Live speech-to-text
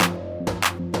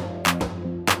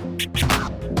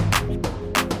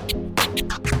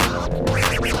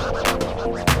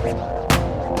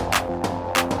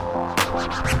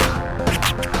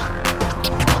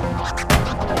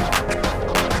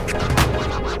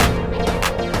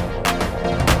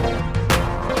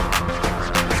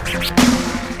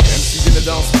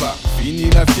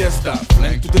fiesta,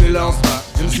 Flingue toutes les lancebas.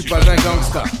 Je ne suis pas un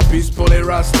gangsta, peace pour les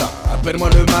rastas. Appelle-moi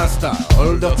le masta,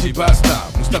 all dirty basta.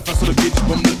 Mustapha sur le beat,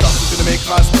 bombe de torse, tu ne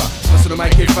m'écrases pas. Passe le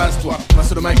mic et efface-toi,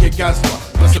 passe le mic et casse-toi.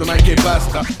 Passe le mic et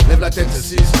basta, lève la tête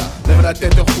sista, lève la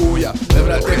tête rouya. Lève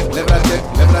la tête, lève la tête,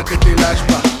 lève la tête et lâche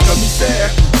pas. Commissaire,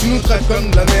 tu nous traites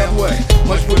comme de la merde, ouais.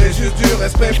 Moi je voulais juste du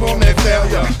respect pour mes frères,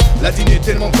 yo. La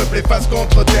dignité de mon peuple efface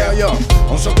contre terre, yo.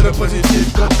 On chante le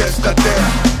positif, conteste la terre.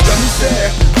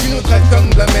 Commissaire, tu nous traites comme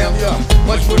de la merde, yo.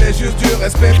 Moi je voulais juste du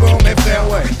respect pour mes frères,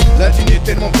 ouais. La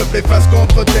dignité de mon peuple efface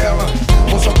contre terre.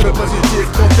 On chante le positif,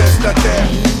 conteste la terre.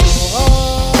 Il y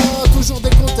aura toujours des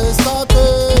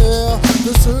contestataires,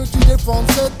 de ceux qui défendent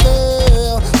cette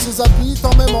terre, ses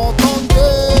habitants même en temps de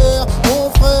guerre. Mon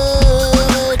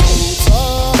frère, écoute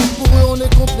ça, pour eux on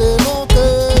est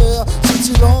complémentaires. Ce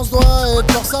silence doit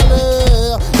être leur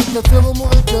salaire, ils préfèrent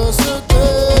mourir que se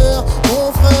taire.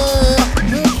 Mon frère,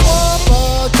 ne crois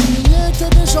pas qu'il n'y ait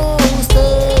que des gens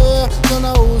austères, y'en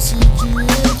a aussi qui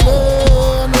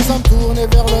éclairent nos âmes tournées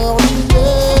vers leur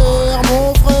lumière.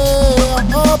 Mon frère,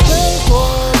 rappelle-toi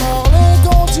Marley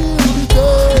quand il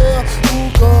luttait,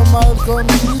 ou comme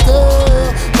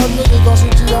militaire, malgré les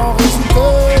dangers qui en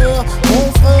résultèrent. Mon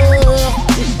frère,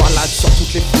 ils baladent sur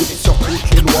toutes les foudres, sur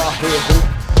toutes les lois héros,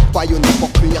 bâillonnés pour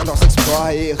punir leurs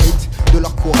exploits, héritent de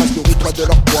leur courage, nourris-toi de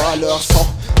leur poids. Leur sang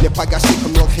n'est pas gâché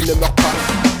comme l'encre, il ne meurt pas.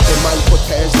 Tes mains le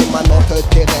protègent, émanantes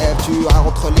tes rêves. Tu as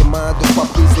entre les mains de quoi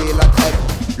briser la trêve.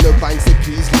 Le bagne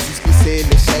s'épuise, les jusqu'ici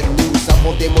les chaînes. Nous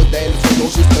avons des modèles, soyons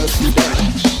juste fidèles.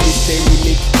 Tes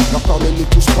limites, leur corps ne nous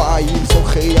touche pas. Ils ont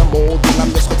créé un monde où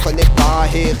l'âme ne se reconnaît pas.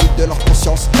 Héritent de leur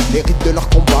conscience, héritent de leur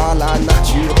combat. La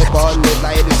nature est bonne, et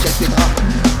là et le ciel t'aidera.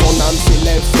 Ton âme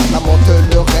s'élève, surplamente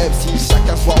le rêve. Si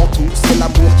chacun voit en tout, c'est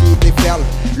l'amour qui déferle.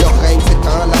 Leur règne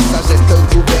s'éteint, la sagesse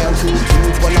te gouverne. Tu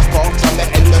ouvres la porte, jamais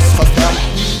elle ne se referme.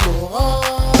 il y aura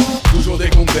toujours des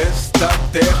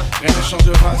contestataires, rien ne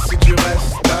changera si tu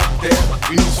restes à terre.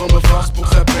 Unissons nos forces pour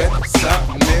que ça pète sa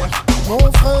mère. mon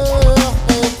frère,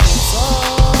 écoute ça.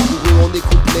 Pour eux on est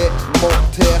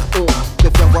complémentaires, on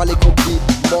préfère voir les compliments.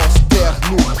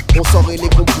 Nous, on saurait les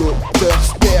comploteurs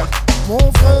ster. Mon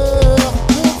frère,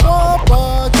 ne crois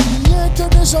pas qu'il n'y ait que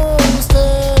des gens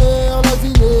austères. La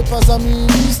vie n'est pas un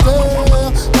ministère,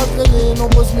 malgré les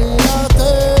nombreuses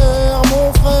militaires.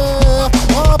 Mon frère,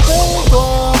 rappelle-toi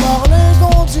Marley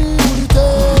quand il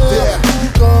luttait,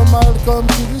 ou comme Malcolm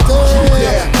qui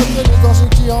luttait, malgré les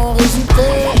dangers qui en